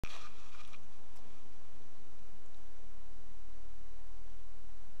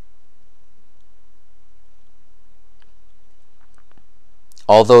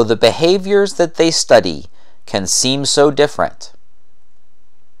although the behaviors that they study can seem so different,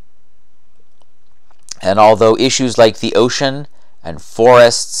 and although issues like the ocean and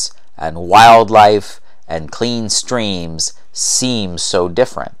forests and wildlife and clean streams seem so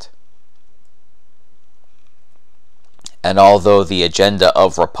different, and although the agenda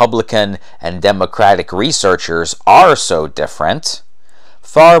of Republican and Democratic researchers are so different,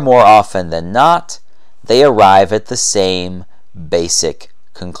 far more often than not, they arrive at the same basic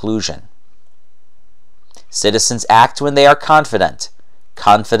conclusion. Citizens act when they are confident,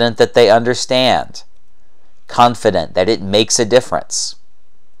 confident that they understand, confident that it makes a difference,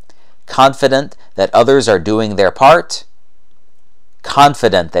 confident that others are doing their part,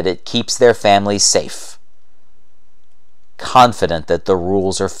 confident that it keeps their families safe, confident that the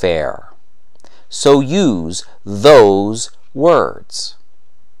rules are fair. So use those words.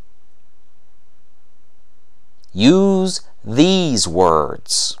 Use these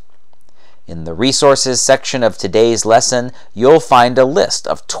words. In the resources section of today's lesson, you'll find a list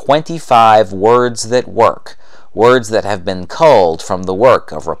of 25 words that work, words that have been culled from the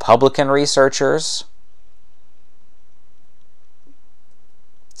work of Republican researchers,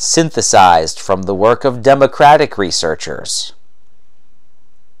 synthesized from the work of Democratic researchers,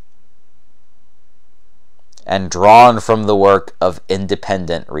 and drawn from the work of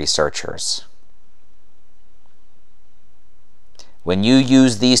independent researchers. When you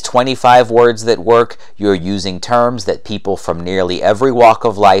use these 25 words that work, you're using terms that people from nearly every walk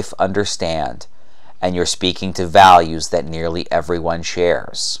of life understand, and you're speaking to values that nearly everyone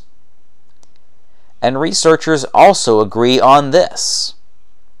shares. And researchers also agree on this.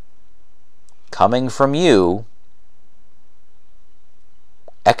 Coming from you,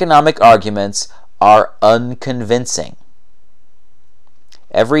 economic arguments are unconvincing.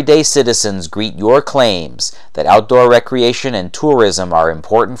 Everyday citizens greet your claims that outdoor recreation and tourism are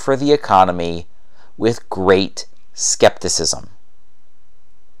important for the economy with great skepticism.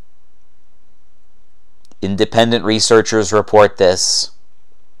 Independent researchers report this.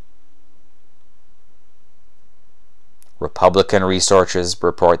 Republican researchers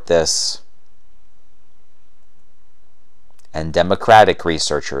report this. And Democratic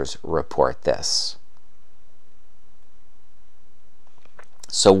researchers report this.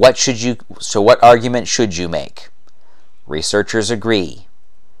 So what argument should you make? Researchers agree.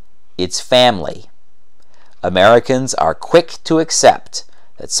 It's family. Americans are quick to accept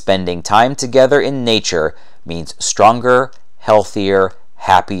that spending time together in nature means stronger, healthier,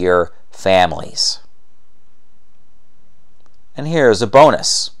 happier families. And here's a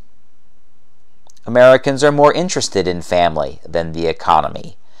bonus. Americans are more interested in family than the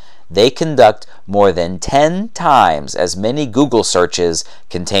economy. They conduct more than 10 times as many Google searches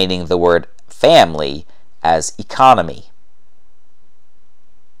containing the word family as economy.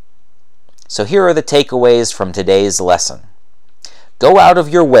 So here are the takeaways from today's lesson. Go out of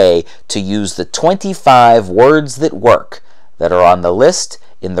your way to use the 25 words that work that are on the list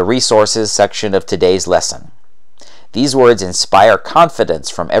in the resources section of today's lesson. These words inspire confidence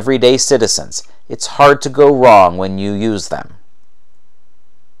from everyday citizens. It's hard to go wrong when you use them.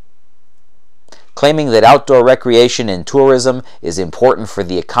 Claiming that outdoor recreation and tourism is important for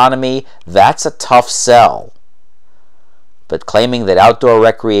the economy, that's a tough sell. But claiming that outdoor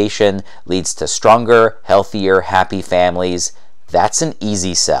recreation leads to stronger, healthier, happy families, that's an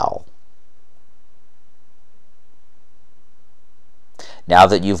easy sell. Now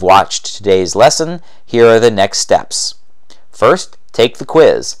that you've watched today's lesson, here are the next steps. First, take the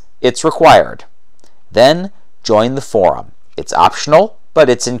quiz. It's required. Then, join the forum. It's optional, but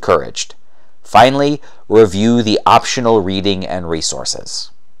it's encouraged. Finally, review the optional reading and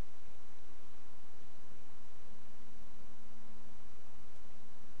resources.